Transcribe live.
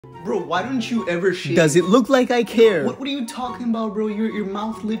Bro, why don't you ever shave? Does it look like I care? What are you talking about, bro? Your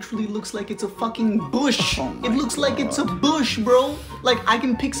mouth literally looks like it's a fucking bush. Oh It looks like it's a bush, bro. Like I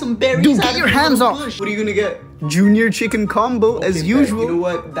can pick some berries. Dude, out get of your this hands little off. bush. What are you gonna get? Junior chicken combo as Okay, usual. You know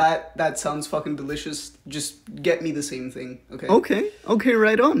what? That sounds fucking delicious. Just get me the same thing, okay? Okay,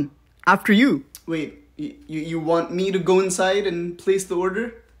 right on. After you. Wait, you want me to go inside and place the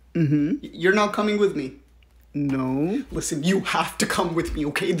order? Mm-hmm. You're not coming with me. No. Listen, you have to come with me,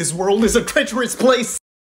 okay? This world is a treacherous place.